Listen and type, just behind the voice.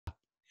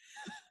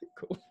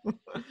Cool.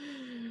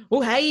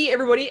 Well, hey,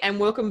 everybody, and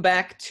welcome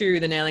back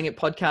to the Nailing It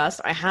podcast.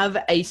 I have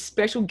a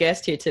special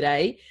guest here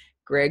today,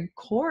 Greg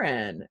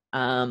Koorhan.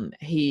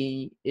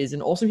 He is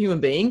an awesome human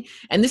being,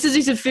 and this is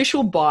his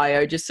official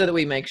bio, just so that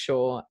we make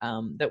sure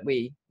that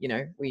we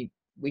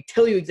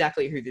tell you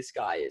exactly who this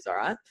guy is, all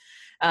right?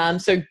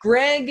 So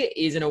Greg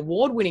is an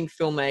award-winning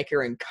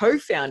filmmaker and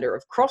co-founder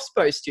of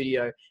Crossbow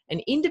Studio,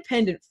 an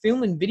independent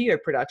film and video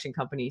production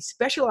company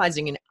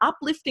specializing in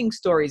uplifting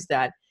stories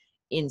that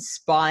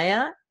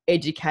inspire,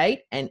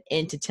 educate, and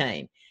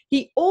entertain.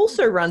 He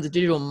also runs a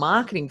digital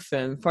marketing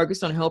firm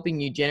focused on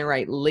helping you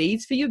generate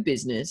leads for your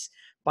business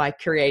by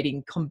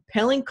creating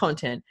compelling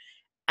content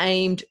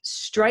aimed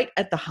straight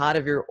at the heart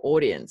of your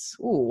audience.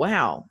 Oh,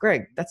 wow.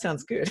 Greg, that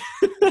sounds good.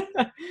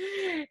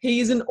 He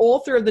is an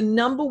author of the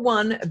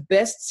 #1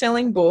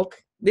 best-selling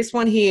book. This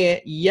one here,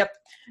 yep.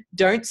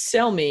 Don't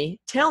Sell Me,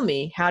 Tell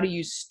Me How to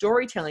Use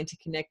Storytelling to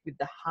Connect with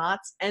the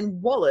Hearts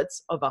and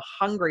Wallets of a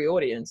Hungry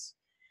Audience.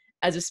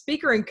 As a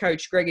speaker and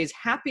coach, Greg is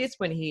happiest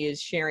when he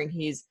is sharing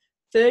his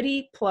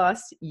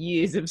 30-plus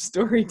years of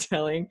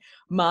storytelling,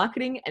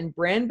 marketing, and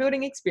brand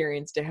building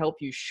experience to help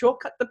you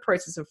shortcut the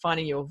process of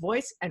finding your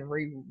voice and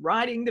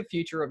rewriting the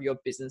future of your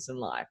business and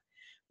life.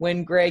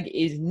 When Greg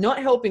is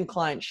not helping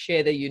clients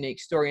share their unique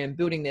story and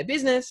building their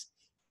business,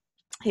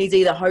 he's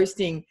either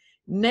hosting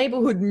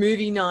neighborhood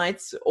movie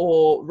nights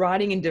or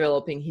writing and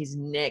developing his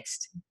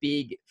next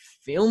big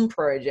film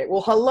project.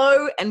 Well,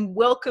 hello and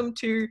welcome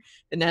to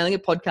the Nailing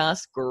It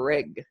podcast,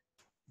 Greg.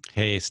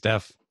 Hey,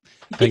 Steph.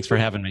 Thanks for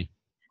having me.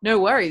 No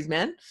worries,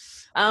 man.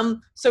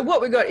 So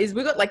what we got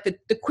like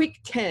the quick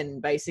 10,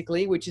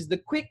 basically, which is the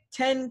quick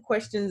 10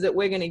 questions that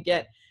we're going to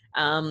get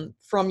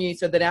from you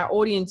so that our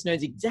audience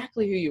knows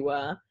exactly who you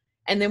are.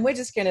 And then we're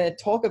just going to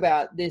talk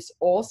about this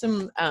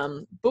awesome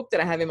book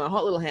that I have in my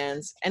hot little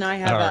hands. And I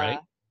have,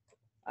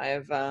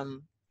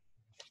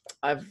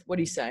 I've what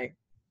do you say?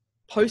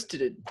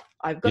 Posted it.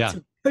 I've got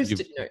some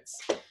Post-it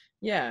notes.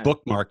 Yeah.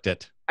 Bookmarked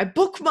it. I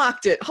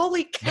bookmarked it.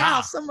 Holy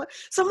cow. Yeah.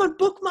 Someone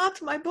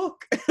bookmarked my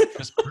book.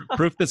 Just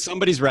proof that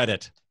somebody's read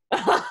it.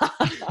 All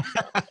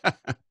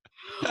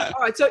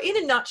right. So in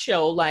a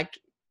nutshell, like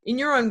in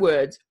your own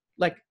words,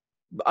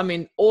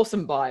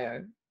 awesome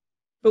bio.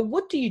 But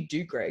what do you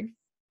do, Greg?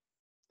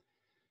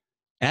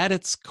 At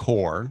its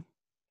core,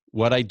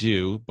 what I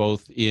do,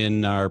 both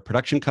in our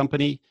production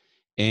company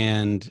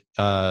and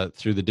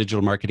through the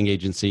digital marketing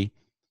agency,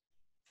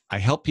 I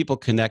help people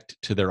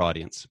connect to their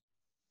audience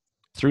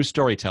through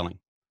storytelling.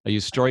 I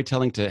use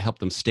storytelling to help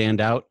them stand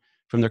out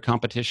from their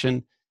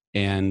competition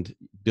and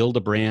build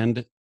a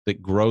brand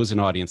that grows an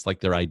audience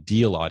like their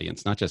ideal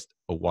audience, not just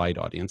a wide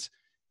audience,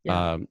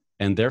 and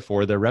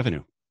therefore their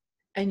revenue.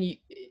 And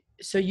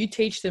so you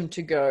teach them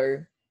to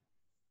go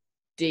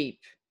deep,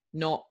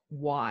 not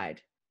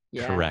wide.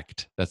 Yeah.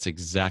 Correct. That's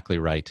exactly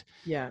right.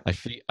 Yeah.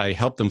 I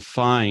help them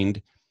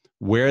find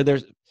where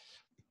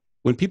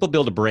when people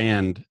build a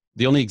brand,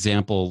 the only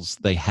examples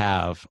they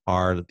have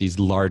are these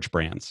large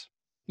brands.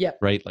 Yeah.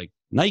 Right? Like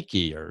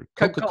Nike or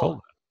Coca-Cola.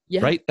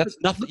 Yeah. Right? That's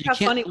nothing. Look how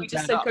funny we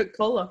just said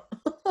Coca-Cola.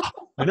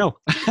 I know.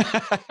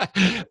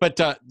 But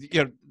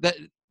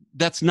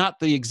that's not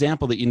the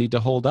example that you need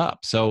to hold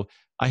up. So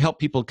I help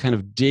people kind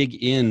of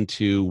dig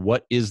into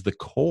what is the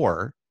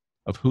core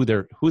of who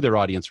their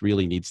audience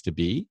really needs to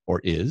be or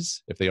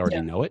is, if they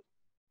already know it,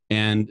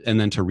 and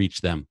then to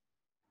reach them.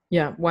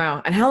 Yeah.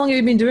 Wow. And how long have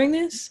you been doing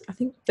this? I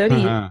think 30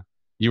 years.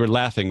 You were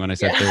laughing when I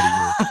said 30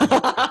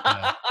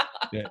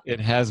 years.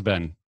 It has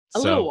been. A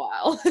little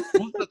while.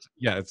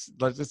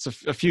 It's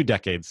a few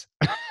decades.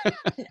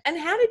 And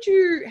how did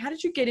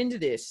you get into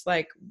this?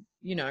 Like,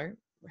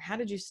 how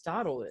did you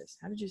start all this?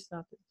 How did you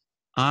start this?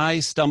 I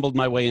stumbled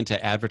my way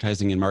into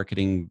advertising and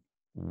marketing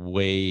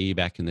way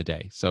back in the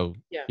day. So,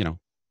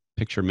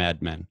 picture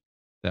Mad Men.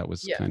 That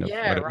was kind of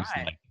what it was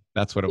like.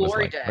 That's what it was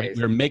like. Right?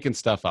 We were making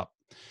stuff up.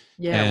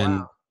 Yeah. And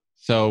wow.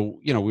 So,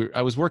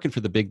 I was working for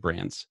the big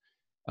brands,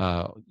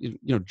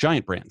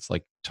 giant brands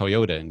like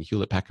Toyota and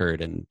Hewlett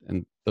Packard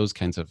and those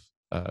kinds of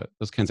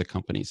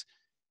companies.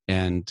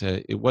 And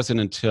it wasn't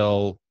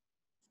until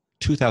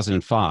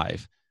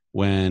 2005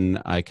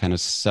 when I kind of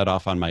set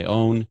off on my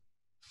own,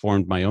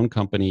 formed my own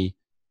company,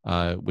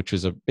 which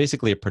was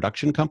basically a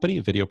production company,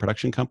 a video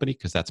production company,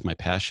 because that's my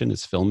passion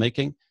is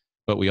filmmaking.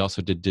 But we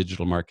also did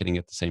digital marketing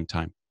at the same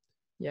time.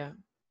 Yeah.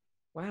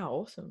 Wow.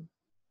 Awesome.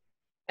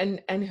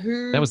 And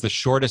who? That was the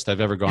shortest I've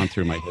ever gone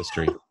through my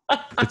history.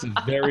 It's a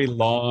very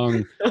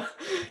long,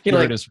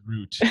 shortest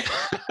route.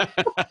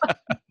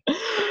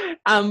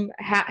 How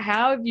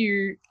have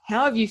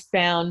you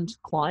found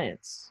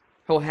clients,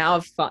 or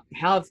how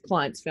have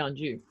clients found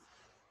you?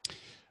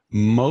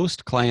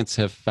 Most clients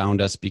have found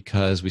us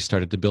because we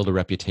started to build a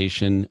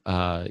reputation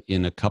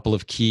in a couple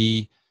of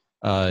key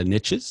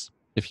niches,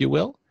 if you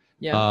will.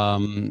 Yeah.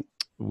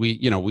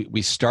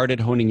 We started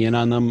honing in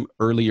on them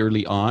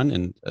early on,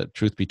 and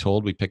truth be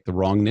told, we picked the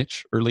wrong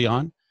niche early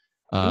on.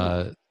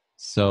 But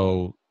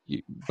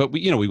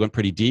we went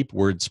pretty deep.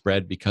 Word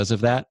spread because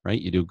of that, right?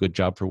 You do a good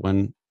job for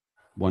one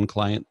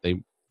client,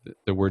 the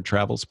word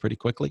travels pretty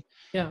quickly.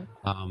 Yeah.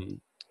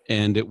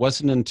 And it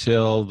wasn't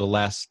until the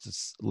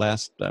last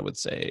I would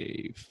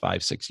say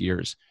 5-6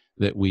 years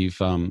that we've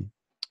kind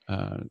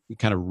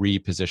of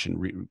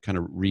repositioned, kind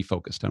of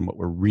refocused on what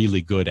we're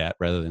really good at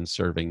rather than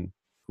serving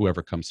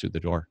whoever comes through the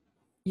door.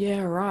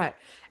 Yeah, right.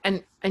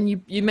 And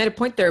you made a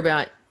point there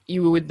about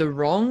you were with the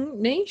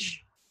wrong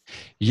niche.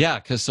 Yeah,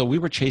 because so we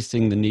were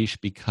chasing the niche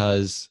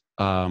because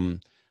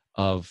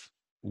of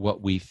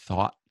what we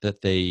thought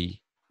that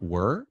they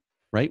were.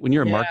 Right? When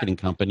you're a Yeah, marketing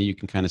company, you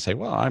can kind of say,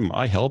 "Well,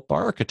 I help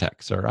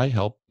architects, or I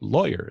help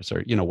lawyers,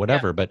 or yeah,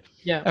 whatever." But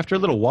yeah, after a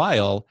little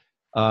while,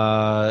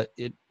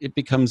 it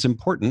becomes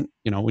important.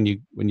 When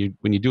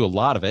you do a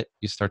lot of it,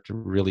 you start to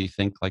really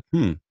think like,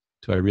 "Do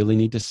I really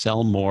need to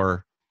sell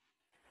more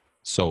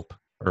soap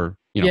or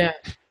yeah, yeah,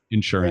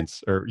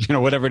 insurance or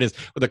whatever it is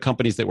with the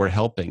companies that we're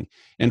helping?"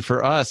 And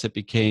for us it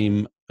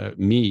became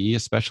me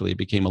especially, it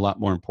became a lot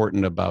more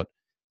important about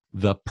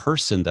the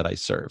person that I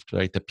served,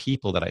 right? The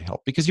people that I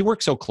helped, because you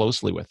work so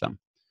closely with them.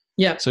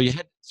 yeah,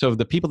 So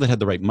the people that had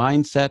the right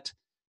mindset,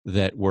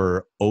 that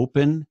were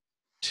open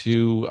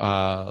to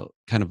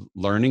kind of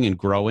learning and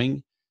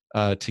growing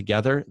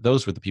together,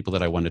 those were the people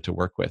that I wanted to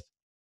work with.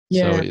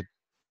 So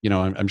yeah.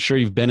 I'm sure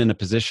you've been in a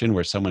position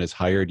where someone has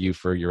hired you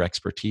for your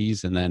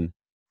expertise and then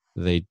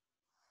they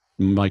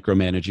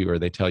micromanage you or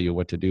they tell you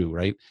what to do,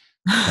 right?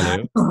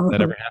 Hello?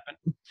 That ever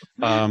happened?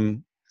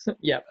 Um,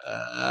 Yeah.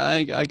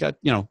 I got,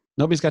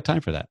 nobody's got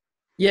time for that.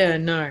 Yeah,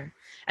 no.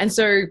 And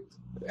so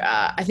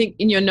I think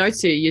in your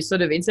notes here, you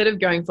sort of, instead of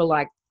going for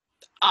like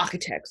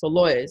architects or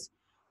lawyers,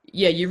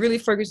 yeah, you really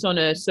focus on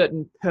a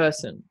certain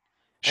person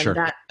and Sure.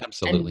 that, and,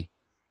 Absolutely.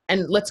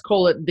 and let's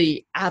call it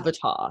the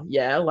avatar.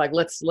 Yeah. Like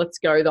let's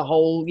go the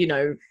whole,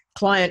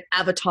 client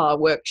avatar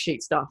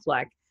worksheet stuff.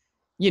 Like,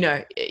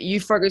 you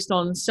focused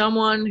on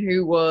someone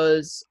who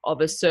was of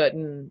a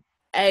certain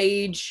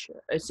age,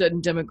 a certain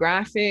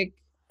demographic,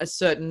 a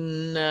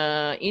certain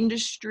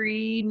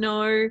industry.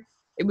 No,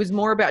 it was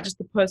more about just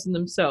the person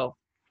themselves.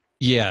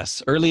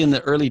 Yes, early in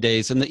the early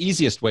days, and the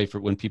easiest way for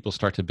when people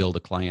start to build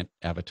a client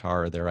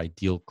avatar or their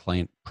ideal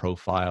client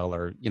profile,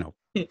 or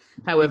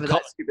However, call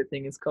that stupid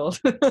thing is called.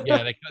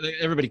 yeah,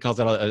 everybody calls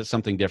it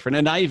something different,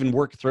 and I even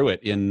work through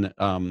it in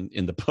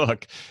the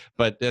book.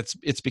 But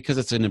it's because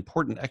it's an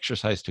important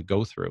exercise to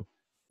go through.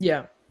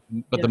 Yeah.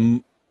 But Yeah.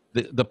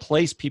 the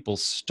place people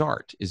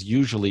start is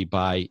usually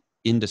by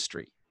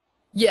industry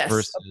Yes.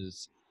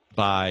 versus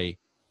by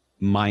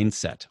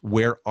mindset.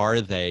 Where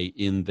are they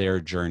in their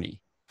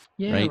journey?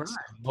 Yeah. Right. Right.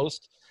 So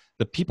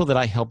the people that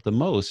I help the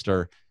most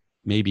are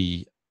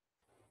maybe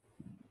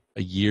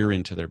a year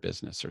into their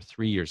business or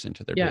 3 years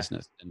into their Yeah.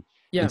 business, and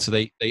Yeah. so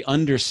they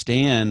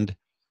understand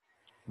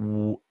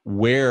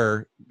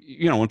where,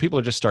 when people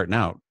are just starting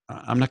out,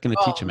 I'm not going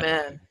to teach Oh them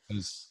anything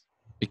man.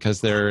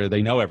 because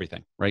they know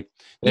everything, right?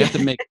 They have Yeah.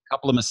 to make a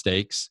couple of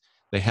mistakes.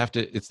 They have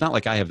to. It's not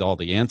like I have all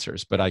the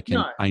answers, but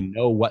No. I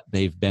know what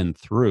they've been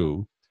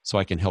through, so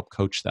I can help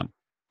coach them.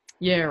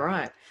 Yeah.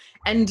 Right.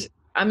 And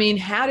I mean,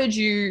 how did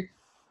you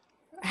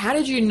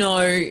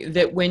know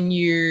that when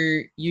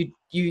you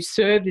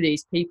served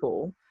these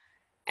people,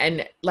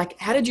 and like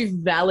how did you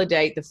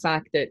validate the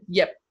fact that,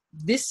 yep,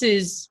 this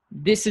is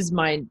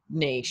my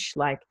niche,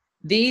 like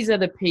these are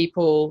the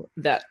people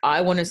that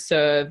I want to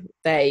serve?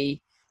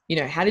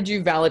 How did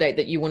you validate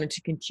that you wanted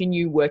to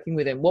continue working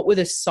with them? What were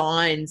the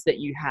signs that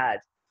you had?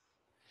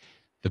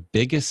 The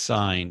biggest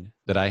sign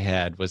that I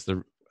had was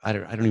I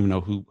don't even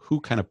know who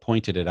kind of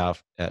pointed it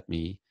out at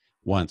me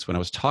once when I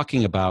was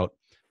talking about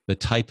the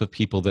type of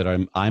people that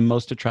I'm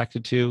most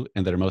attracted to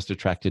and that are most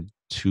attracted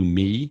to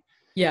me.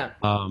 Yeah.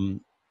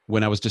 Um,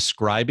 when I was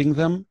describing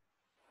them,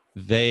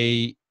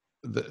 the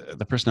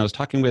person I was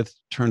talking with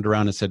turned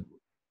around and said,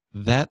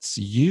 "That's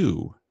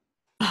you."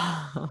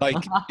 Like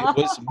it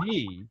was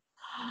me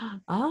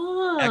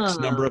X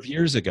number Ah. of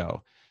years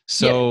ago.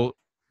 Yep.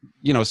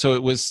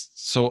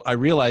 So I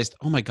realized,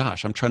 oh my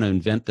gosh, I'm trying to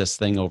invent this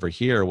thing over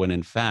here when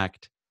in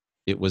fact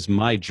it was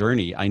my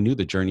journey. I knew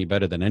the journey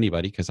better than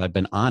anybody because I've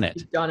been on it.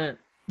 You've done it.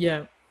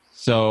 Yeah.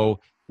 So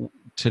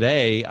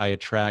today I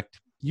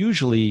attract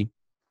usually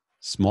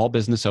small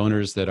business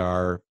owners that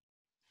are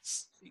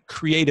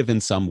creative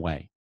in some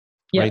way,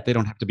 Yeah. right? They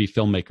don't have to be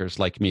filmmakers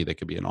like me. They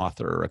could be an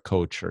author or a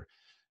coach or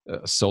a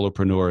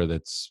solopreneur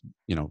that's,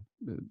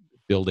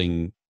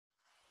 building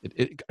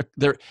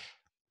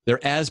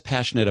they're as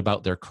passionate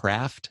about their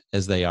craft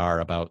as they are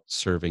about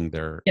serving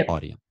their Yep.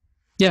 audience.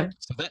 Yeah.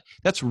 So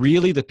that's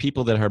really the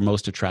people that are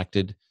most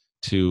attracted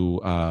to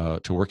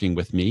working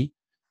with me.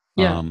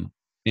 Yeah.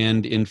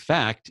 And in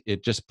fact,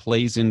 it just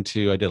plays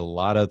into, I did a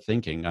lot of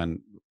thinking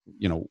on,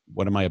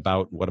 what am I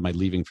about? What am I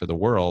leaving for the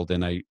world?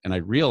 And I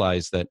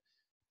realized that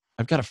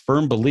I've got a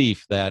firm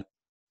belief that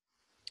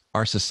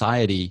our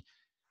society,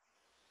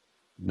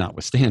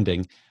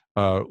 notwithstanding,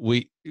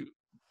 we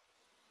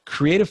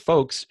creative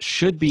folks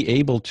should be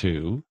able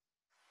to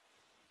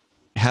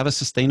have a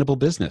sustainable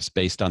business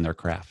based on their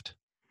craft,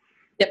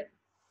 Yep.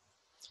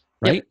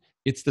 Yep. right?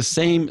 It's the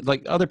same,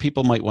 like other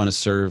people might want to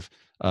serve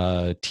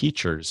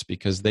teachers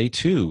because they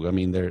too, I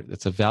mean,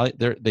 it's a value.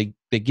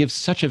 They give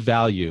such a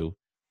value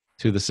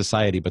to the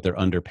society, but they're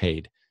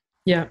underpaid.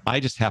 Yeah. I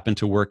just happen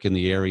to work in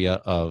the area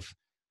of,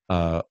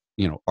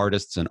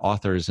 artists and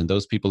authors and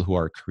those people who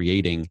are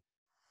creating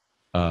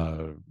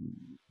uh,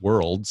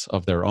 worlds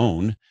of their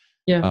own.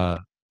 Yeah. Uh,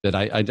 that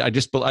I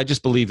just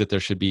believe that there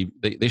should be,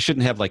 they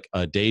shouldn't have like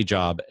a day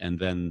job and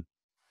then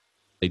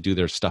they do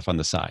their stuff on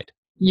the side.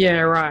 Yeah.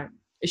 Right.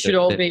 It should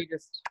all That be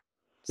just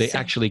they sync.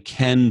 actually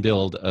can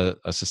build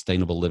a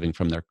sustainable living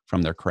from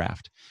their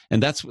craft.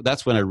 And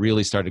that's when I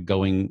really started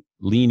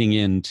leaning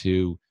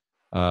into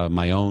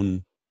my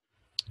own,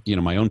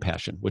 my own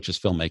passion, which is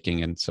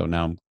filmmaking. And so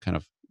now I'm kind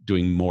of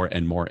doing more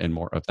and more and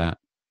more of that.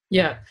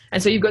 Yeah.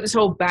 And so you've got this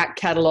whole back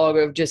catalog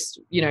of just,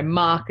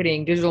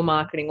 marketing, digital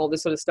marketing, all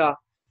this sort of stuff.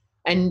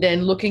 And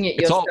then looking at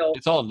yourself.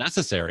 It's all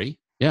necessary.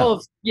 Yeah. Oh,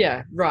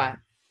 yeah, right.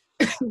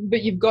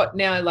 But you've got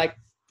now, like,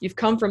 you've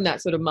come from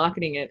that sort of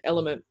marketing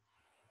element.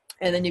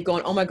 And then you've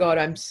gone, oh my God,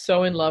 I'm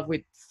so in love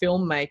with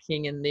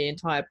filmmaking and the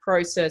entire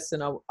process.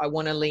 And I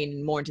want to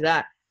lean more into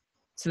that.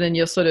 So then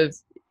you're sort of,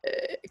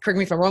 correct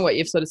me if I'm wrong, but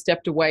you've sort of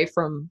stepped away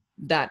from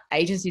that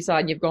agency side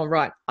and you've gone,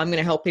 right, I'm going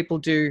to help people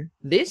do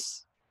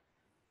this.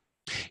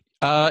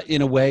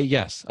 In a way,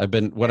 yes. I've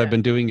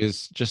been doing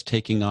is just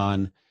taking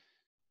on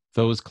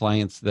those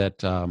clients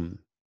that I'm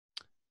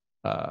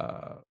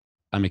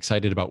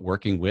excited about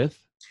working with.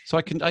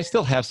 So I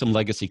still have some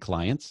legacy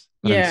clients,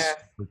 but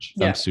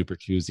I'm super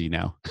choosy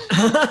now.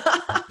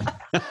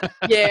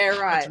 Yeah,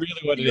 right. That's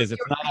really what it is.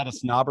 It's not out of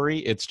snobbery.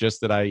 It's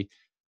just that I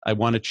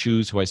want to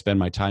choose who I spend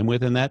my time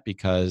with in that,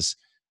 because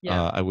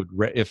I would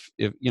if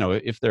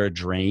they're a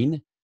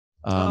drain,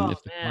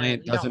 if the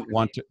client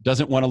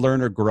doesn't want to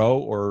learn or grow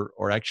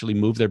or actually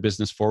move their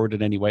business forward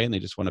in any way, and they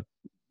just want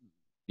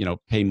to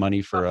pay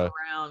money for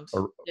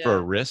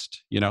a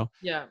wrist,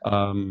 Yeah.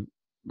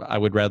 I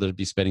would rather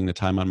be spending the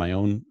time on my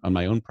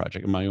own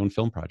project, on my own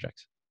film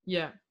project.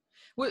 Yeah.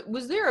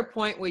 Was there a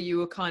point where you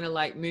were kind of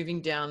like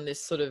moving down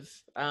this sort of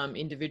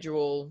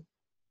individual,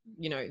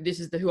 this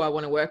is who I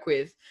want to work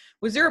with?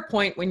 Was there a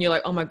point when you're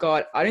like, oh my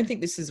God, I don't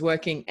think this is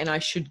working and I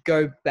should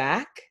go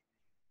back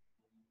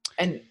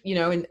and,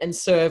 and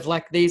serve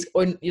like these,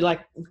 or you're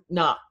like,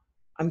 nah,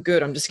 I'm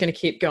good. I'm just going to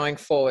keep going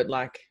forward.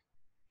 Like,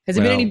 has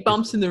there been any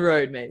bumps in the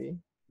road maybe?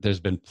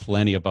 There's been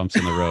plenty of bumps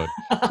in the road,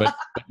 but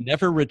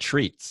never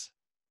retreats.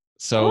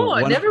 So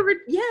never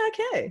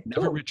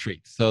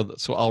retreats.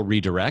 So I'll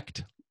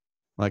redirect.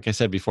 Like I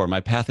said before,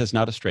 my path is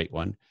not a straight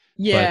one.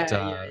 Yeah,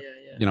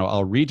 but,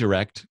 I'll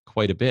redirect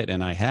quite a bit,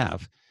 and I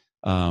have.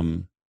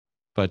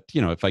 But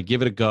if I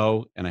give it a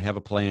go and I have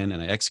a plan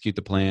and I execute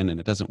the plan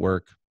and it doesn't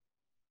work,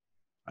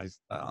 I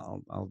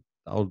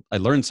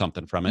learn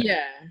something from it.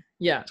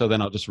 Yeah. So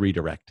then I'll just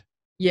redirect.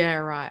 Yeah,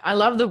 right. I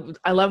love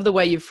the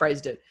way you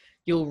phrased it.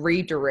 You'll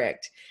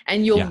redirect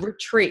and you'll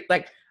retreat.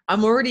 Like,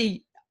 I'm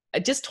already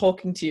just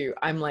talking to you.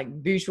 I'm like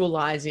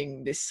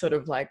visualizing this sort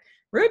of like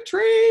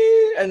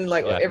retreat and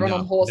like everyone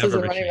on horses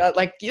and running out,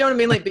 like, you know what I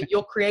mean? Like, but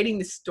you're creating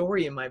this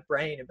story in my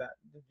brain about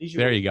the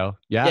visual. There you go.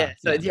 Yeah.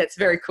 So it's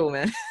very cool,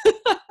 man.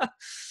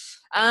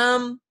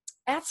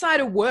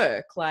 Outside of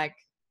work, like,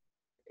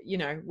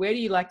 where do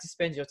you like to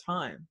spend your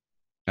time?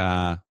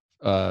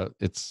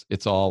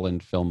 It's all in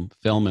film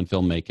and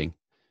filmmaking.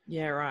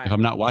 Yeah, right. If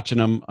I'm not watching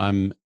them,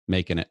 I'm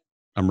making it.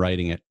 I'm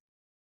writing it.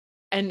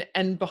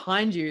 And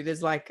behind you,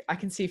 there's like, I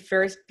can see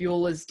Ferris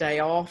Bueller's Day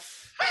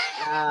Off.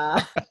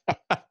 I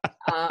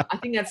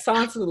think that's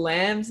Silence of the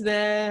Lambs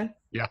there.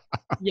 Yeah.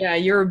 Yeah,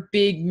 you're a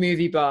big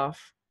movie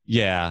buff.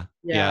 Yeah.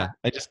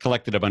 I just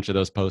collected a bunch of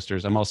those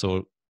posters. I'm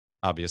also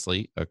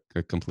obviously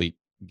a complete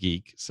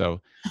geek.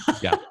 So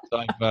yeah.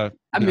 So I've,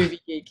 a movie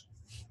geek.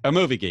 A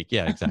movie geek.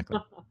 Yeah, exactly.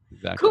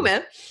 Cool,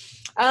 man.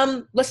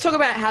 Let's talk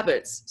about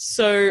habits.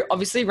 So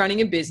obviously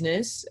running a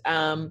business,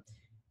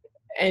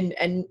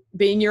 and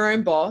being your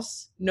own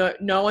boss, no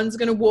one's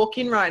going to walk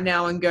in right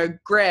now and go,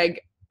 Greg,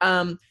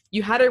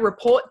 you had a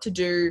report to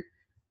do.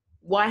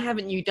 Why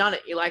haven't you done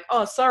it? You're like,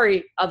 oh,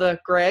 sorry, other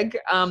Greg.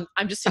 I'm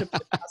just in a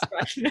podcast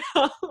right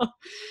now.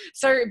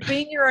 So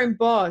being your own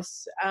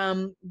boss,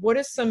 what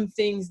are some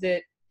things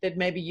that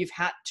maybe you've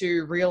had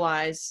to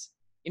realize,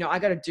 I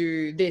got to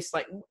do this,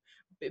 like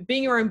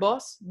being your own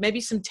boss, maybe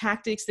some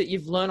tactics that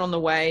you've learned on the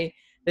way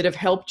that have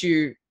helped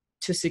you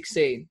to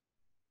succeed?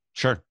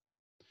 Sure.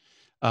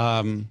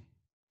 The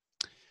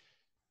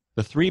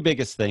three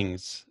biggest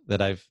things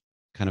that I've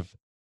kind of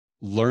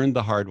learned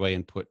the hard way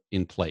and put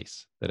in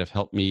place that have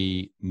helped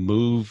me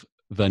move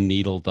the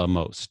needle the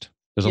most.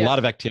 There's a lot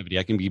of activity.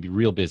 I can be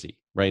real busy,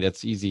 right?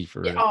 It's easy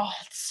for it's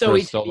so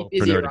easy to be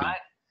busy, right?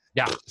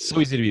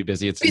 So easy to be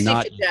busy. It's busy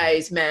not for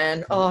days,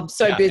 man. Oh, I'm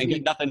so busy. And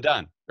get nothing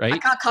done, right? I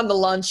can't come to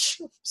lunch.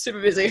 Super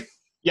busy.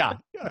 Yeah,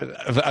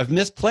 I've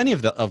missed plenty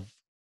of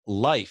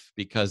life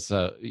because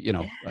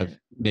I've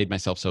made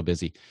myself so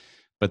busy.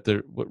 But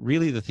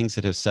really the things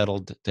that have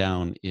settled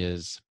down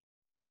is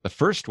the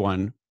first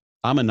one.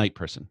 I'm a night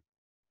person.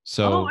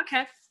 So,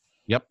 okay.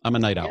 Yep, I'm a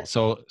night owl.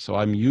 So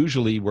I'm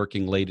usually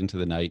working late into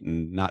the night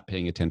and not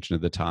paying attention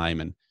to the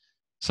time, and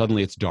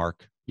suddenly it's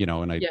dark,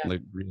 and I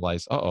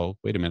realize,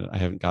 wait a minute, I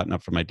haven't gotten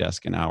up from my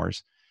desk in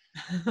hours.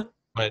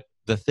 But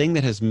the thing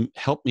that has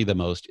helped me the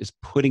most is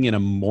putting in a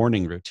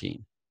morning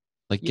routine.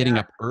 like getting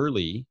Yeah. up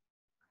early,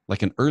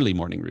 like an early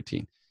morning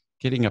routine,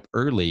 getting up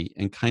early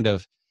and kind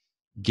of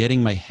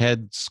getting my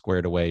head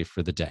squared away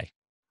for the day.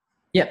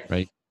 Yep.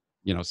 Right.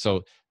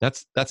 So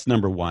that's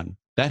number one.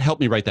 That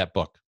helped me write that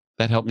book.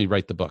 That helped me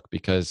write the book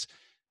because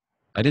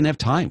I didn't have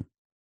time.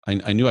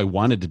 I knew I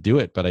wanted to do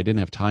it, but I didn't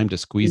have time to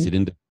squeeze it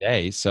into the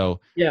day. So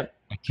Yeah.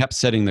 I kept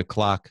setting the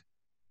clock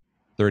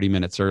 30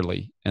 minutes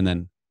early and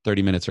then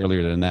 30 minutes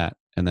earlier than that.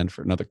 And then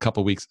for another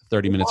couple of weeks,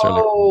 30 minutes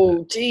earlier.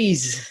 Oh,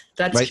 geez.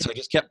 That's Right.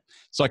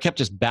 So I kept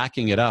just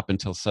backing it up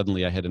until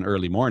suddenly I had an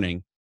early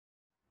morning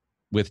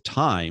with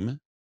time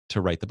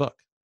to write the book.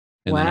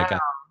 And then wow.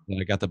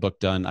 I got the book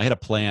done. I had a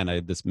plan. I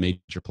had this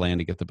major plan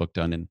to get the book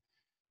done in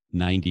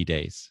 90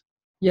 days.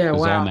 Yeah. It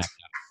was all Wow. mapped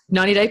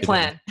out. 90-day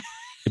plan.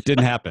 It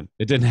didn't happen.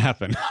 It didn't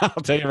happen. I'll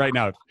tell you right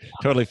now, it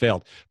totally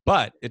failed.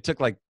 But it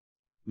took like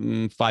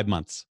 5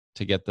 months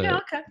to get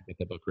the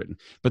book written.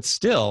 But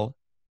still,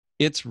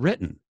 it's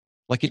written.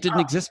 Like it didn't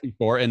exist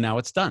before, and now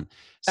it's done.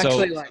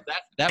 So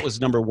that was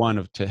number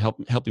one to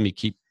helping me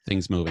keep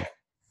things moving.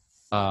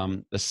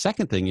 The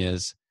second thing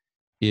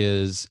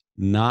is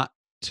not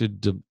to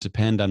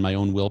depend on my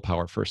own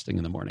willpower first thing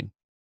in the morning.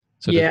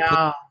 So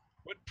to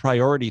put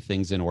priority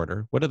things in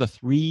order. What are the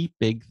 3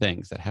 big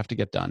things that have to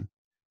get done?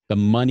 The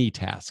money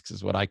tasks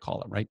is what I call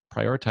them, right?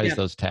 Prioritize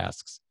those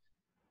tasks.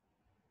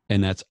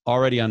 And that's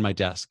already on my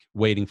desk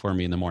waiting for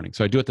me in the morning.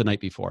 So I do it the night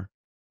before.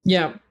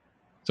 Yeah.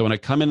 So when I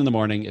come in the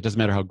morning, it doesn't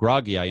matter how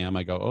groggy I am.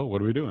 I go, oh,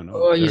 what are we doing?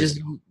 Or you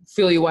just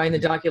feel your way in the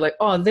dark. You're like,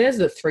 oh, there's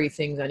the 3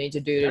 things I need to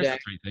do today. There's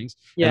the 3 things.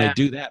 Yeah. And I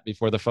do that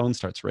before the phone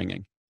starts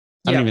ringing.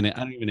 I don't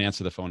even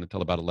answer the phone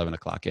until about 11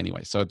 o'clock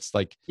anyway. So it's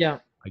like,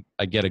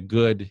 I get a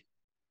good,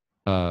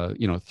 3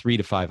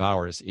 to 5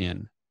 hours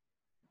in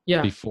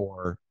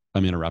before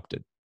I'm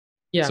interrupted.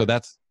 Yeah. So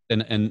that's,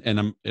 and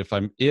I'm, if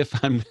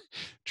I'm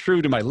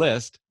true to my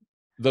list,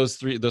 those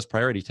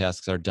priority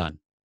tasks are done.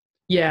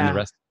 Yeah.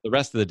 And the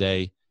rest of the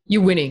day,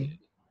 you're winning.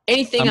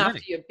 Anything after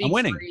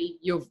winning.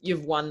 your big 3,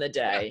 you've won the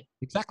day.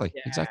 Yeah, exactly.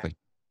 Yeah. Exactly.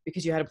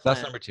 Because you had a plan.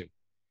 That's number 2.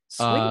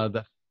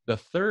 The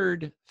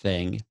third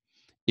thing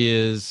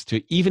is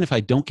to, even if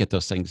I don't get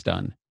those things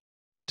done,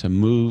 to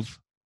move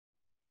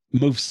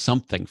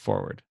something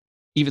forward,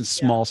 even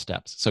small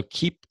steps. So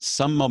keep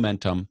some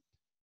momentum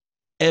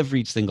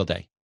every single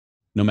day,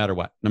 no matter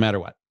what.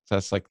 So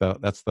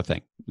that's the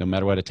thing. No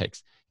matter what it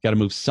takes, you got to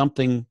move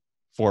something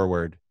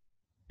forward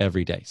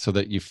every day so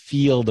that you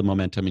feel the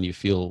momentum and you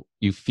feel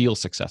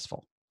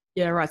successful.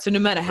 Yeah, right. So no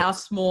matter how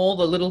small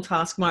the little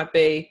task might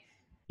be,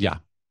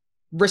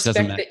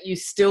 respect that you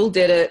still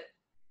did it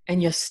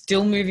and you're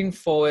still moving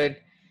forward,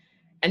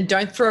 and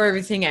don't throw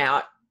everything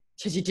out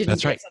because you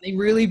didn't get something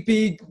really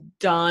big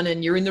done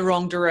and you're in the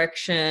wrong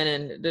direction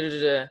and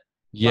da-da-da-da.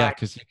 Yeah,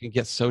 because you can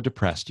get so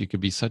depressed. You could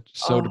be so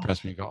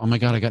depressed when you go, oh my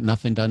God, I got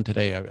nothing done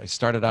today. I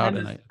started out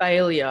and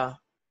failure.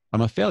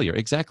 I'm a failure.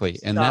 Exactly.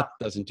 And that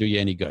doesn't do you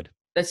any good.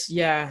 That's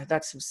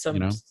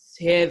some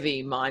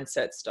heavy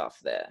mindset stuff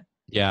there.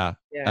 Yeah.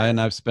 And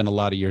I've spent a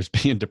lot of years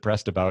being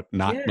depressed about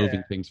not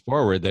moving things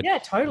forward.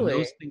 Totally. When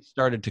those things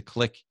started to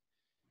click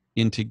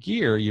into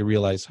gear, you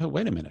realize, oh,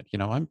 wait a minute.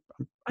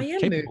 I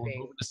am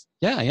moving.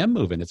 Yeah, I am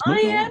moving. It's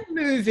moving. I am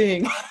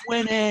moving. I'm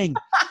winning.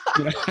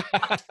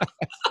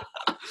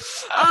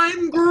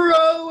 I'm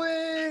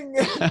growing.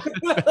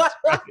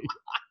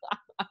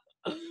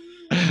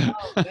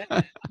 Oh, man.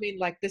 I mean,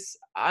 like this,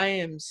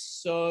 I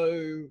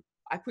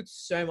put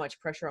so much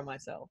pressure on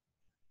myself.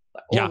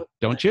 Like,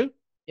 don't you?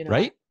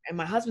 Right? And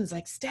my husband's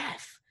like,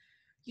 Steph,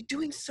 you're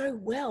doing so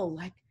well.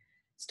 Like,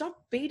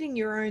 stop beating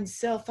your own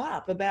self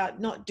up about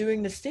not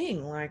doing the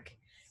thing. Like,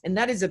 and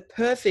that is a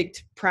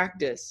perfect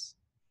practice.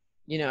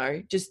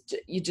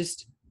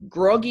 Just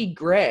groggy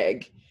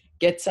Greg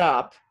gets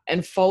up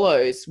and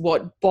follows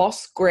what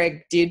boss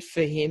Greg did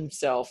for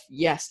himself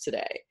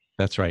yesterday.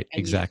 That's right. And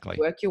exactly.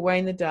 You work your way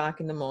in the dark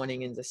in the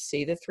morning and just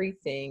see the 3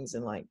 things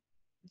and like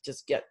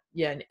just get,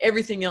 and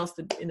everything else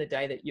in the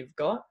day that you've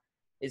got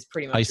is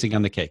pretty much icing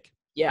on the cake.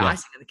 Yeah,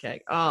 icing on the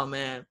cake. Oh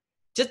man.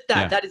 Just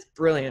that is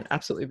brilliant.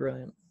 Absolutely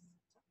brilliant.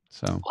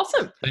 So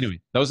awesome.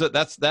 Anyway,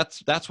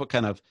 that's what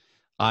kind of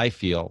I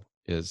feel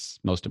is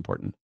most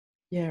important.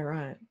 Yeah,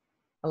 right.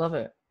 I love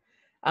it.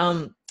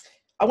 I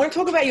want to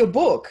talk about your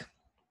book.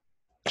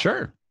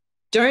 Sure.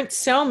 Don't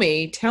sell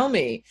me, tell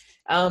me.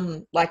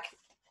 I'm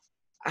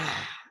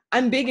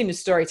big into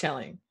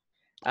storytelling.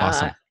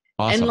 Awesome.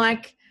 And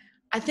like,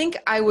 I think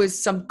I was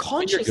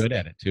subconscious. You're good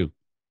at it too.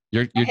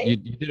 You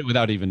did it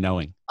without even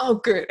knowing. Oh,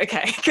 good.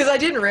 Okay. Because I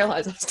didn't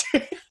realize I was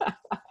doing it.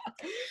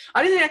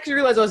 I didn't actually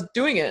realize I was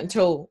doing it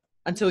until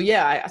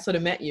I sort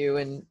of met you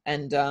and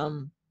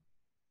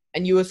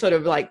you were sort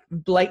of like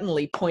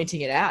blatantly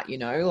pointing it out,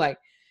 like,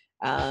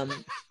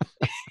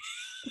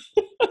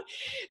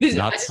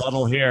 not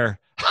subtle here.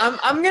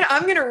 I'm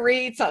gonna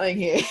read something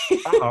here.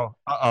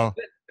 Uh-oh.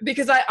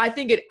 Because I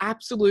think it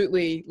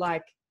absolutely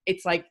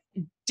it's like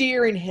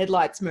deer in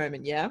headlights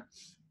moment. Yeah.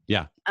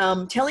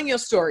 Telling your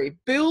story,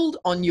 build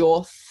on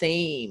your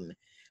theme.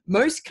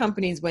 Most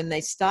companies, when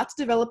they start to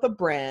develop a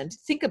brand,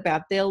 think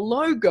about their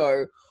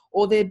logo.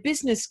 or their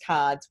business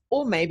cards,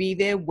 or maybe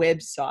their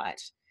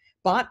website.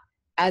 But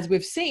as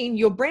we've seen,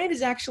 your brand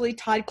is actually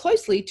tied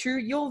closely to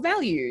your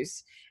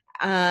values.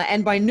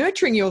 And by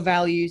nurturing your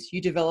values,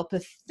 you develop a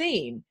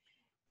theme.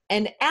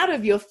 And out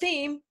of your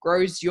theme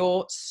grows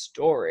your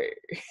story.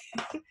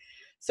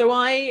 So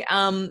I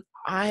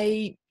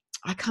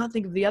can't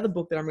think of the other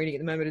book that I'm reading at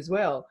the moment as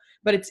well.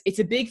 But it's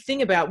a big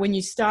thing about when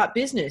you start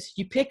business.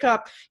 You pick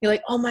up, you're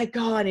like, oh my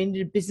God, I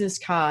need a business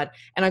card,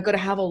 and I've got to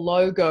have a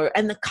logo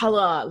and the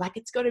color, like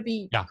it's got to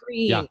be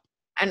green. Yeah.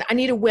 And I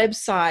need a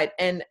website,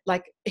 and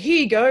like, here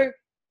you go.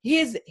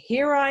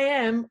 Here I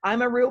am.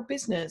 I'm a real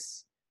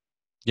business.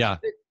 Yeah.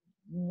 But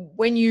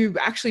when you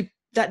actually,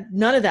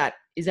 none of that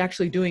is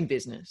actually doing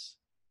business.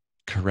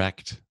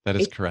 Correct. That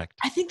is correct.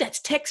 I think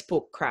that's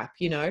textbook crap,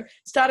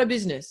 start a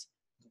business,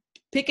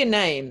 pick a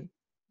name,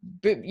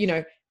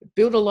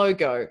 build a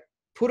logo,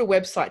 put a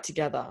website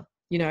together,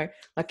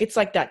 like it's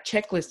like that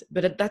checklist,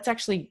 but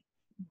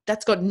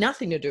that's got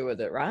nothing to do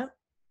with it, right?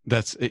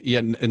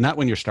 And not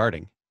when you're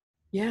starting.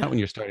 Yeah. Not when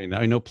you're starting.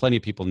 I know plenty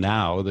of people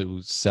now that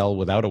who sell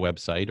without a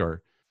website,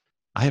 or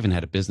I haven't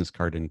had a business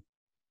card in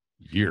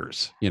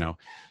years.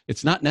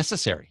 It's not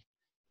necessary.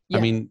 Yeah.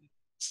 I mean,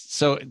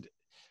 so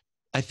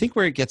I think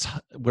where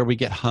we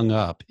get hung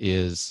up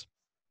is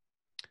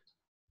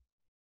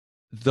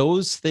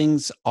those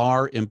things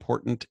are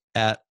important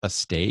at a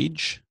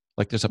stage.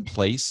 Like there's a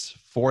place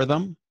for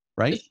them,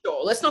 right?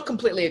 Sure. Let's not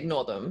completely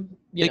ignore them.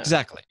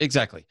 Exactly.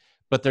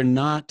 But they're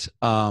not,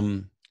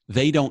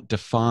 they don't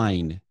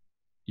define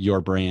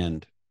your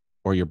brand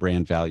or your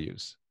brand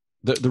values.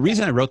 The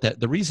reason I wrote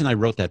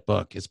that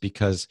book is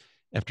because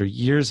after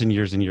years and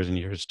years and years and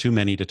years, too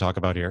many to talk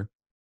about here,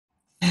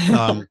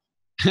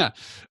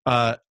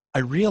 I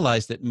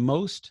realized that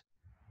most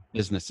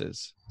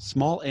businesses,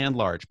 small and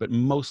large, but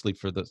mostly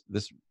for this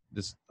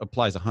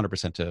applies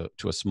 100%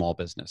 to a small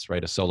business,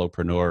 right? A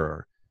solopreneur,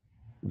 or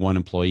 1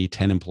 employee,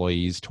 10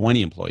 employees,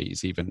 20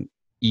 employees, even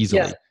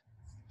easily. Yeah.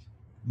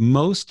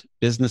 Most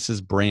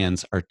businesses'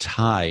 brands are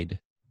tied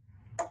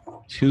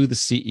to the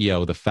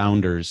CEO, the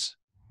founder's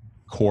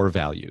core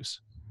values.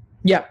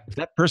 Yeah. If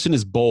that person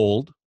is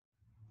bold,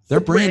 their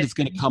brand is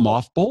going to come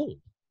off bold.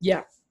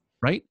 Yeah.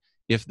 Right?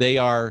 If they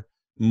are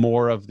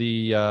more of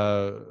the,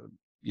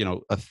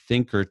 a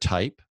thinker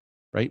type,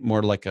 right?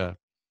 More like a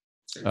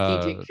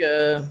strategic.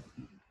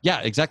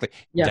 Yeah, exactly.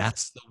 Yeah.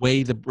 That's the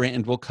way the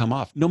brand will come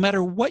off, no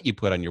matter what you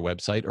put on your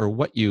website or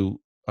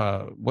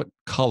what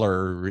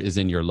color is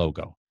in your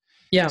logo.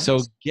 Yeah. So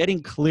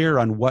getting clear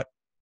on what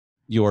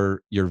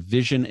your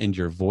vision and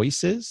your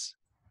voice is,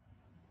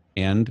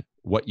 and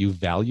what you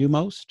value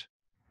most,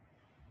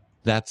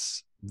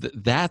 that's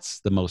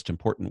the most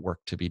important work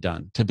to be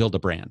done to build a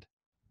brand.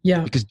 Yeah.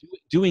 Because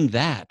doing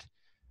that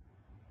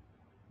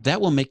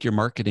will make your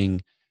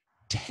marketing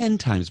 10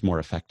 times more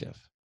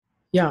effective.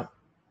 Yeah.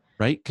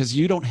 Right? Because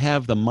you don't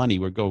have the money.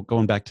 We're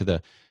going back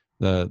to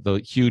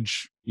the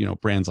huge,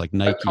 brands like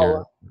Nike.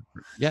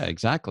 Yeah,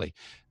 exactly.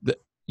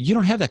 You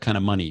don't have that kind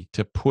of money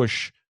to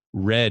push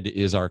red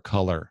is our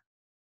color,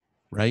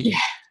 right? Yeah.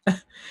 Right?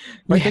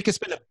 Yeah. They could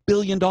spend $1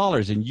 billion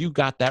and you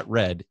got that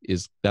red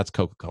that's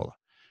Coca-Cola,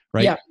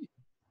 right? Yeah.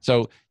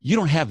 So you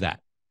don't have that.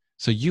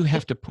 So you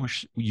have to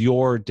push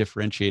your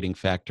differentiating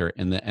factor,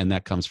 and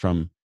that comes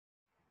from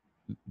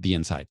the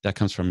inside. That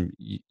comes from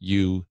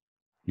you,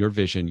 your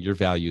vision, your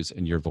values,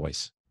 and your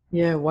voice.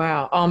 Yeah.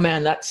 Wow. Oh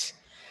man,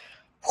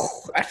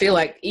 I feel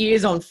like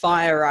ears on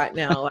fire right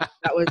now. Like,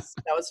 that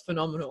was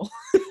phenomenal.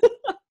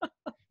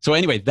 So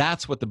anyway,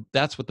 that's what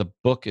the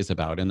book is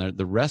about. And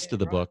the rest of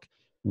the book,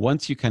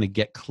 once you kind of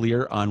get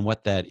clear on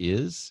what that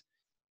is,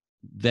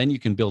 then you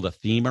can build a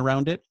theme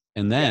around it.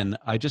 And then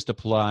I just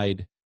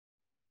applied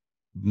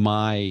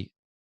my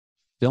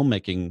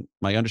filmmaking,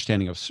 my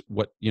understanding of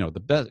what,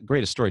 the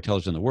greatest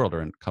storytellers in the world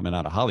are coming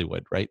out of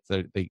Hollywood, right?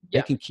 They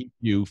can keep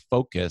you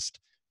focused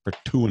for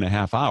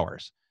 2.5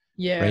 hours,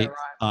 right,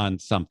 on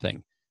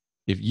something.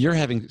 If you're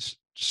having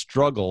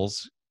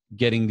struggles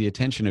getting the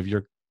attention of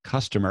your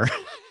customer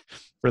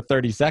for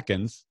 30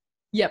 seconds,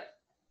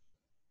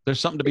 there's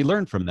something to be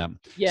learned from them.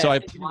 So I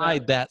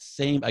applied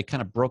I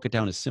kind of broke it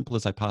down as simple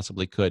as I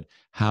possibly could,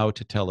 how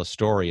to tell a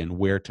story and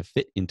where to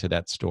fit into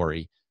that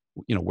story,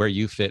 where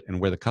you fit and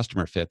where the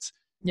customer fits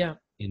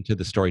into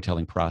the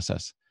storytelling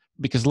process.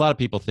 Because a lot of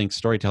people think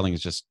storytelling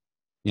is just,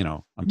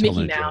 I'm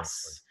telling Mickey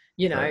Mouse,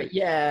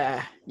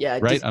 yeah.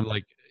 Right? I'm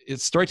like,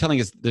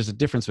 storytelling there's a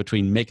difference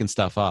between making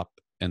stuff up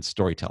and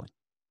storytelling.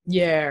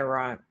 Yeah,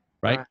 right.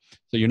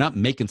 So you're not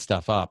making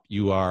stuff up.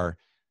 You are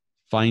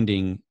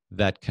finding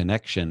that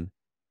connection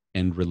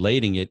and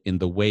relating it in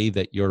the way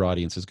that your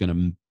audience is going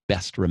to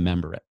best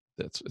remember it.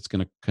 It's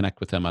going to connect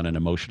with them on an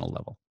emotional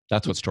level.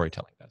 That's what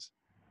storytelling does.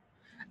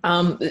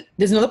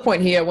 There's another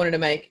point here I wanted to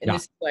make, and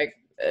this is like,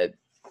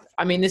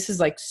 this is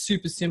like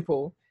super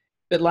simple,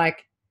 but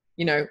like,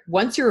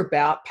 once your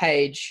about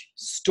page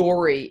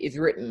story is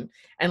written,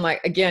 and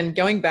like, again,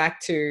 going back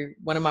to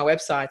one of my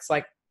websites,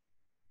 like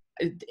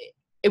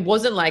it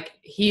wasn't like,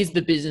 here's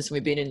the business and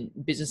we've been in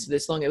business for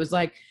this long. It was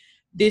like,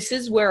 this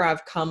is where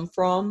I've come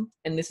from,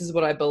 and this is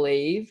what I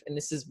believe, and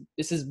this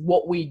is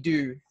what we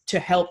do to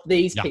help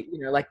these Yeah. people.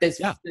 You know, like there's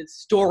Yeah.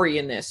 story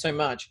in there so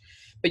much.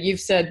 But you've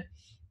said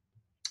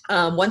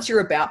once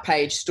your about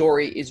page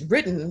story is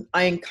written,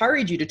 I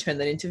encourage you to turn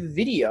that into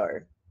video.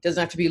 It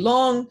doesn't have to be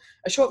long.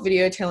 A short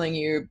video telling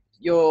you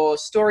your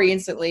story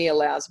instantly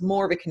allows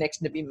more of a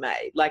connection to be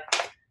made. Like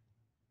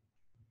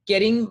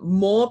getting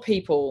more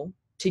people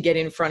to get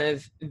in front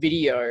of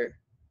video.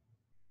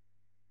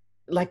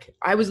 Like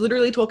I was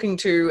literally talking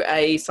to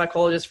a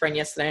psychologist friend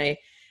yesterday,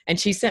 and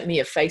she sent me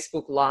a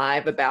Facebook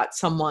Live about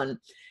someone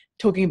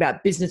talking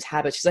about business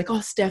habits. She's like, "Oh,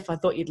 Steph, I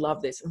thought you'd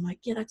love this." And I'm like,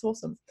 "Yeah, that's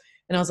awesome."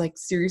 And I was like,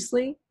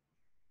 "Seriously?"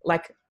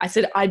 Like I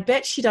said, I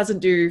bet she doesn't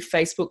do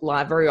Facebook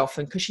Live very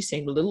often because she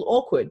seemed a little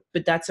awkward,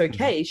 but that's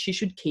okay. She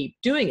should keep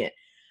doing it.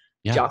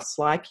 Yeah. Just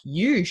like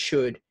you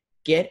should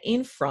get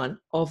in front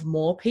of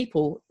more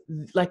people,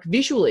 like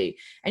visually.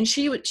 And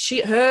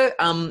her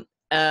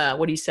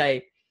what do you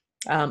say,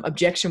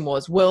 objection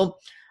was, well,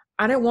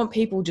 I don't want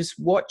people just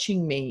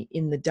watching me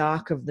in the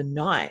dark of the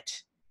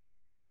night,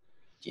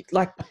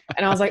 like.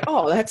 And I was like,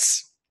 oh,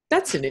 that's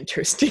an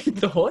interesting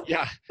thought.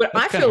 Yeah. But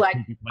I feel like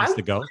place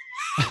to go.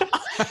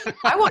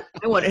 I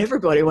want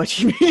everybody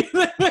watching me.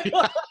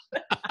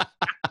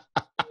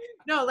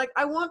 No, like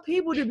I want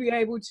people to be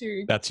able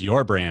to. That's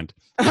your brand.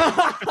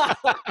 I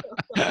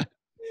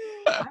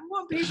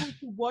want people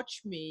to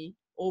watch me,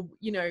 or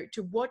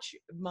to watch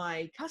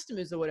my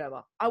customers or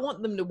whatever. I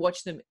want them to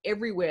watch them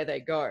everywhere they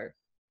go,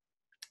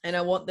 and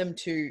I want them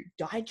to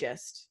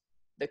digest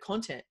the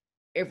content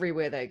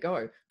everywhere they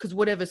go, because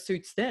whatever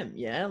suits them.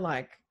 Yeah,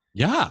 like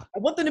Yeah. I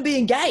want them to be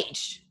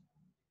engaged.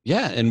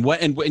 Yeah,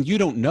 and you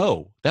don't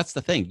know. That's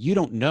the thing. You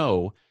don't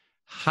know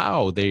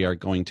how they are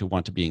going to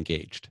want to be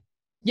engaged.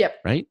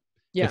 Yep. Right?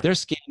 Yeah. If they're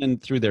scanning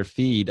through their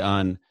feed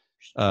on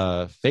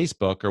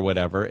Facebook or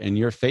whatever, and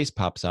your face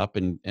pops up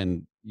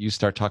and you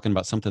start talking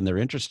about something they're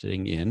interested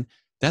in,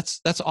 that's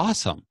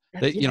awesome.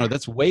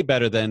 That's way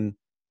better than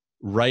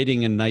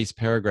writing a nice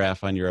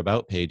paragraph on your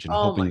about page and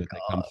hoping that they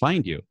come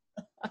find you.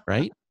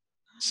 Right?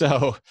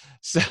 So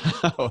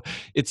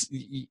it's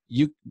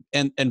you,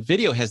 and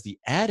video has the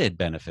added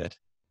benefit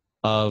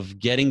of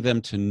getting them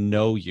to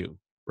know you,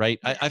 right?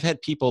 I've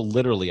had people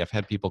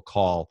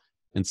call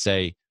and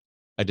say,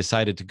 I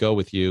decided to go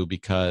with you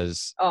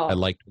because I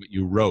liked what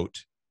you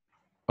wrote.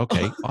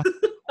 Okay. Awesome.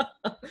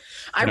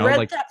 I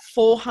read that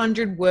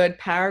 400-word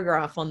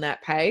paragraph on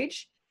that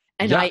page,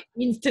 and I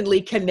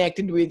instantly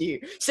connected with you.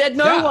 Said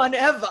no one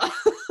ever.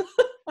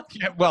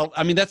 Yeah, well,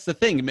 I mean, that's the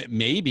thing.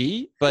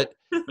 Maybe, but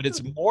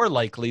it's more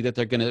likely that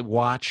they're going to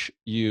watch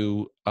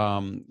you.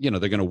 They're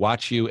going to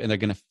watch you, and they're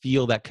going to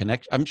feel that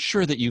connection. I'm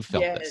sure that you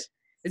felt this,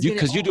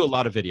 because you do a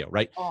lot of video,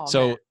 right?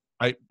 So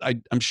man.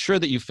 I'm sure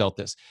that you felt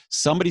this.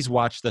 Somebody's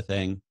watched the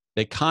thing,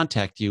 they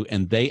contact you,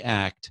 and they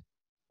act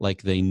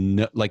like they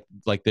know, like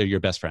they're your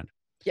best friend.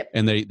 Yep.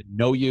 And they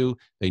know you,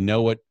 they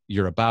know what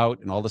you're about,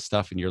 and all this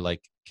stuff, and you're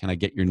like, can I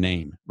get your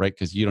name, right?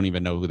 Because you don't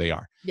even know who they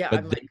are. Yeah,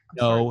 but they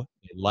know,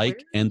 they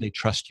like, and they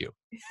trust you,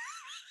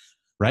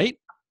 right?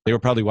 They were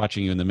probably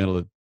watching you in the middle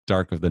of the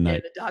dark of the night.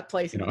 Yeah, the dark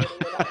place in the middle of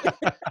the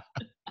night.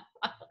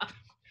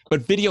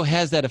 But video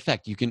has that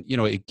effect. You can,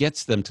 it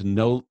gets them to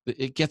know.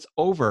 It gets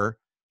over.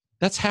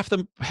 That's half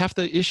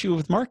the issue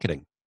with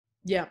marketing.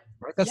 Yeah,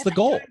 right. That's the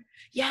goal.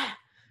 Yeah,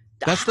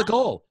 that's the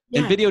goal. Yeah.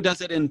 And video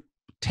does it in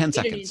 10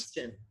 seconds. An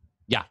instant.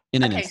 Yeah,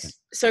 in an instant.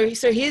 So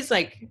here's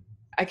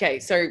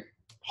so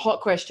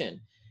hot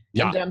question.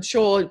 Yeah. And I'm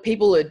sure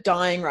people are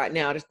dying right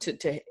now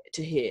to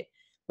hear.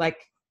 Like,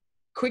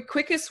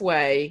 quickest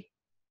way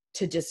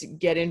to just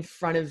get in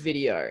front of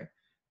video.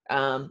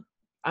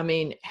 I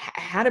mean,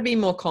 how to be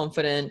more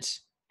confident,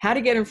 how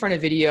to get in front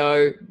of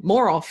video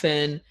more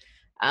often,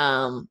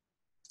 and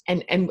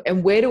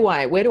where do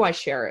I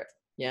share it?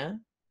 Yeah.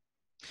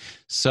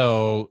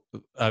 So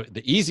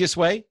the easiest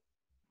way,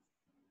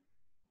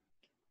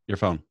 your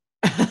phone.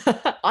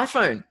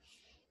 iPhone.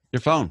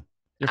 Your phone.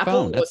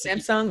 Apple or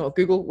Samsung or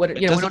Google. It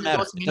doesn't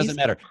matter. It doesn't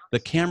matter. The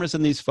cameras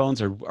in these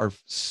phones are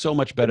so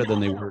much better than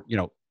they were.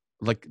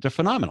 Like they're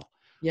phenomenal.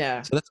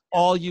 Yeah. So that's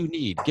all you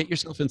need. Get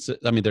yourself into.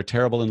 I mean, they're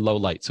terrible in low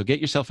light. So get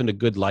yourself into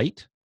good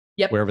light.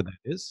 Yep. Wherever that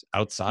is,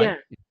 outside,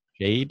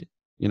 shade.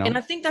 And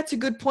I think that's a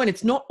good point.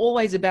 It's not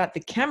always about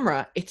the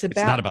camera. It's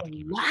about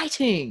the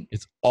lighting.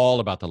 It's all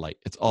about the light.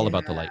 It's all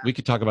about the light. We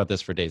could talk about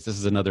this for days. This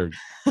is another.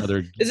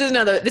 This is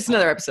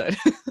another episode.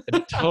 A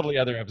totally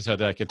other episode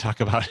that I could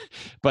talk about.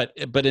 But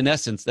in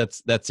essence,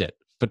 that's it.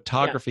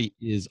 Photography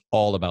is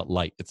all about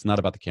light. It's not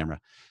about the camera.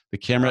 The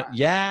camera,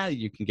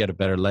 you can get a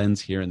better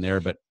lens here and there,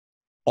 but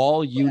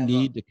all you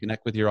need to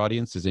connect with your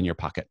audience is in your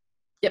pocket.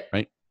 Yep.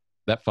 Right.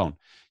 That phone.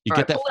 You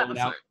get that phone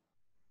out.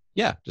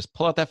 Yeah. Just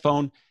pull out that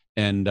phone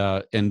and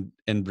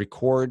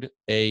record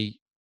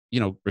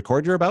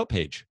record your about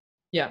page.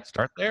 Yeah.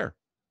 Start there.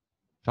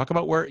 Talk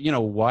about where,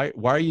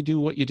 why you do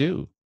what you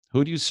do.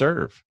 Who do you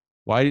serve?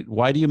 Why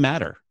do you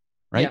matter?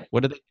 Right? Yeah.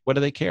 What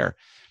do they care?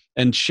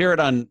 And share it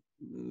on,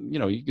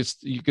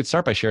 you could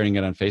start by sharing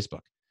it on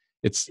Facebook.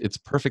 It's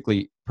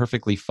perfectly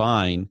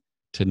fine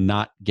to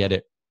not get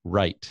it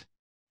right.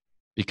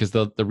 because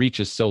the reach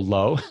is so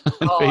low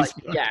on Oh,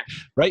 Facebook, yeah.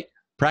 right?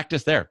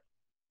 Practice there.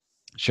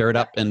 Share it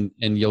Yeah. up, and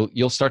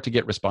you'll start to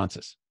get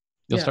responses.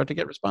 You'll Yeah. start to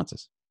get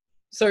responses.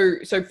 So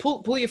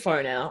pull your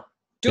phone out.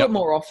 Do it Yep.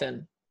 more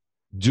often.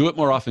 Do it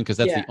more often, because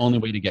that's Yeah. the only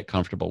way to get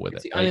comfortable with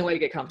It's it, the only right? way to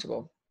get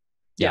comfortable.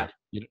 Yeah.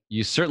 Yeah.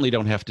 You certainly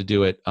don't have to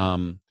do it.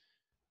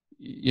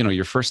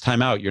 Your first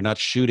time out, you're not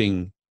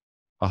shooting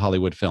a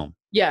Hollywood film.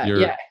 Yeah. You're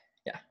Yeah.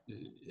 Yeah.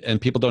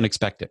 and people don't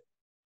expect it.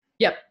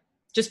 Yep.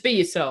 Just be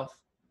yourself.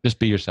 Just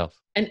be yourself.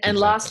 And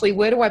Exactly. lastly,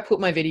 where do I put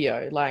my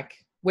video? Like,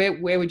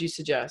 where would you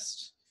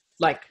suggest?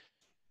 Like,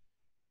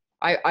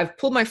 I've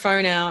pulled my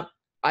phone out.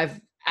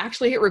 I've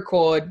actually hit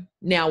record.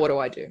 Now what do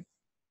I do?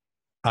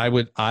 I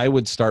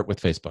would start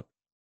with Facebook.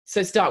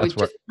 So start That's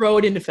with just throw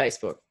it into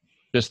Facebook.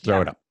 Just throw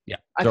Yeah. it up. Yeah.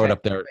 Throw it Okay.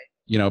 up there.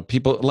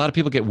 A lot of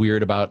people get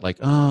weird about, like,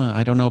 oh,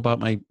 I don't know about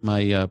my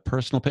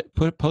personal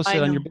post I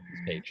it on know. your business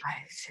page.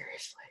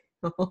 Seriously.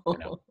 I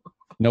know.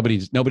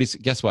 Nobody's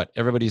guess what?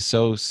 Everybody's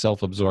so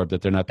self-absorbed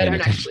that they're not They paying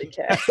don't attention. actually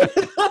care.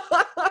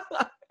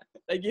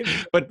 They give you.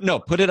 But no,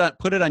 put it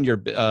on your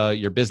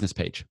business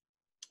page.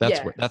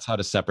 Yeah. That's how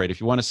to separate.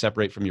 If you want to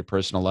separate from your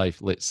personal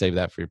life, save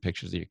that for your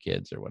pictures of your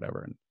kids or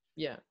whatever. And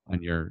Yeah.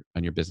 on your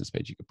business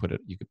page, you could put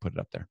it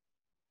up there.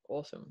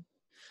 Awesome.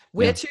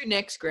 Where Yeah. to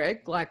next,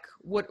 Greg? Like,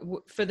 what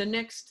for the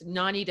next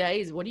 90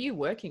 days? What are you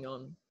working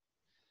on?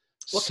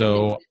 What can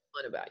people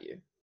learn about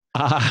you?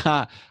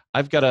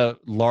 I've got a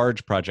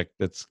large project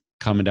that's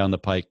coming down the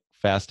pike,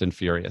 fast and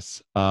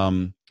furious.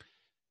 I've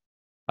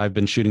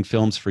been shooting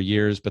films for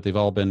years, but they've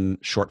all been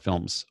short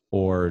films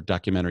or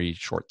documentary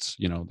shorts.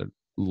 They're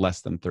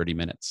less than 30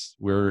 minutes.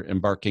 We're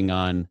embarking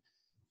on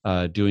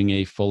doing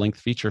a full-length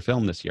feature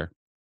film this year.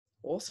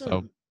 Awesome.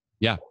 So,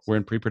 yeah, we're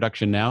in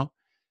pre-production now,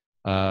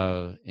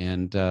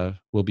 and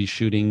we'll be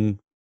shooting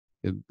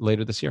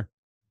later this year.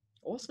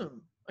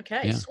 Awesome.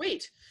 Okay, Yeah.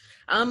 sweet.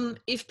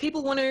 If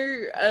people want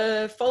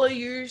to follow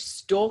you,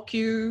 stalk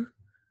your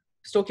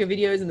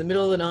videos in the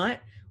middle of the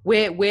night,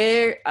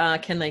 where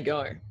can they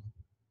go?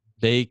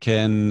 They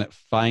can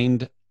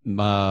find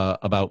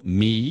about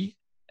me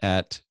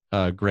at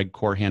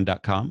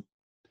gregkoorhan.com.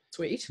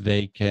 Sweet.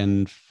 They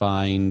can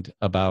find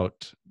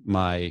about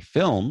my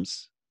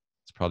films.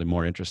 It's probably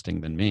more interesting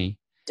than me.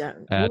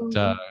 At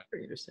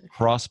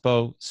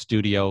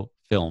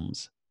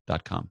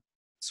crossbowstudiofilms.com.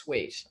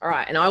 Sweet. All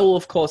right, and I will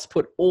of course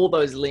put all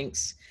those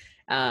links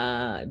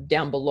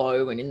down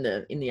below and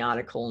in the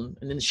article and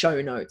in the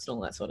show notes and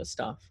all that sort of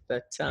stuff.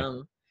 But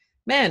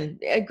man,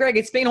 Greg,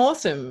 it's been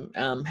awesome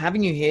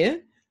having you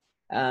here.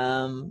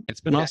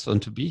 It's been awesome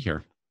to be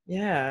here.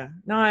 Yeah,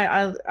 no,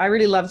 I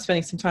really love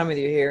spending some time with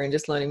you here and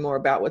just learning more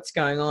about what's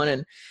going on.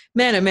 And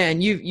man, oh man,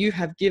 you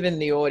have given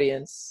the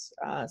audience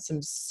some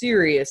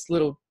serious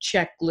little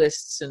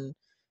checklists and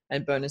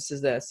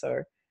bonuses there.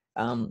 So,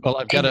 well,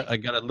 I got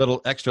a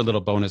little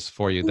bonus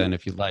for you then,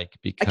 if you like,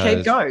 because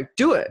okay, go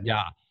do it.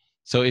 Yeah.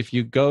 So if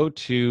you go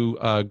to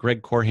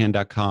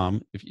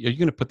gregkoorhan.com, you're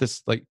going to put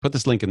this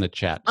link in the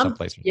chat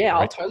someplace. Yeah,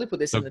 right? I'll totally put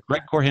this in the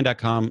chat.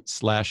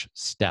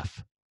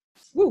 gregkoorhan.com/Steph.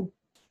 Woo.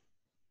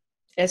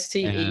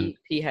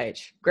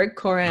 STEPH.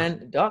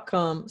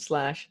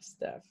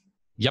 gregkoorhan.com/Steph.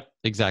 Yep,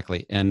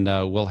 exactly. And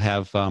we'll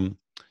have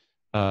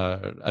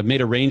I've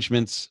made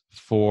arrangements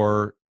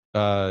for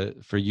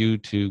you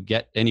to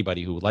get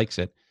anybody who likes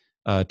it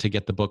to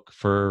get the book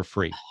for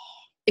free.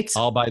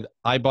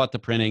 I bought the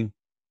printing,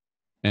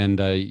 and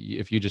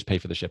if you just pay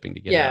for the shipping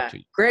to get it out to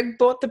you. Greg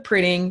bought the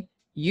printing,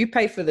 you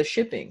pay for the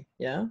shipping.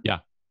 Yeah.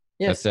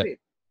 That's sweet.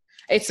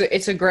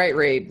 It's a great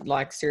read,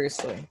 like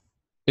seriously.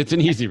 It's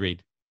an easy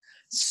read.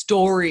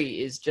 Story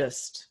is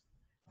just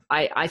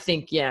I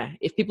think,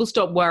 if people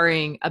stop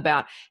worrying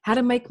about how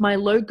to make my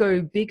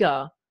logo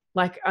bigger,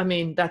 like, I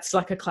mean, that's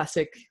like a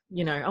classic,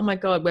 oh my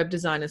God, web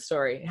designer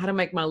story, how to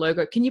make my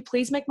logo. Can you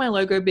please make my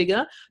logo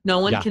bigger? No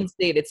one can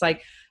see it. It's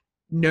like,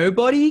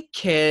 nobody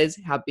cares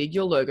how big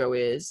your logo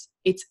is.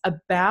 It's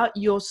about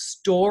your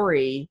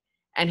story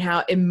and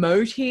how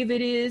emotive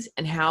it is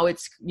and how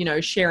it's,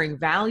 sharing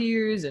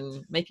values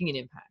and making an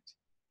impact.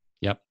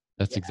 Yep.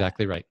 That's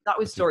exactly right. Start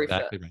with story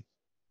first. Right.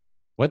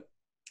 What?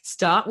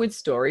 Start with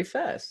story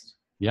first.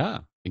 Yeah,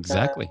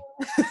 exactly.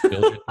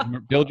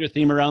 build your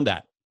theme around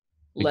that.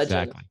 Legend.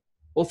 Exactly.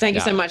 Well, thank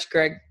you so much,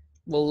 Greg.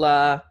 We'll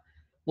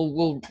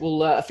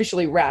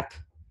officially wrap.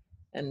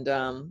 And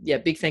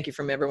big thank you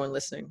from everyone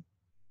listening.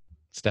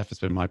 Steph, it's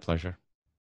been my pleasure.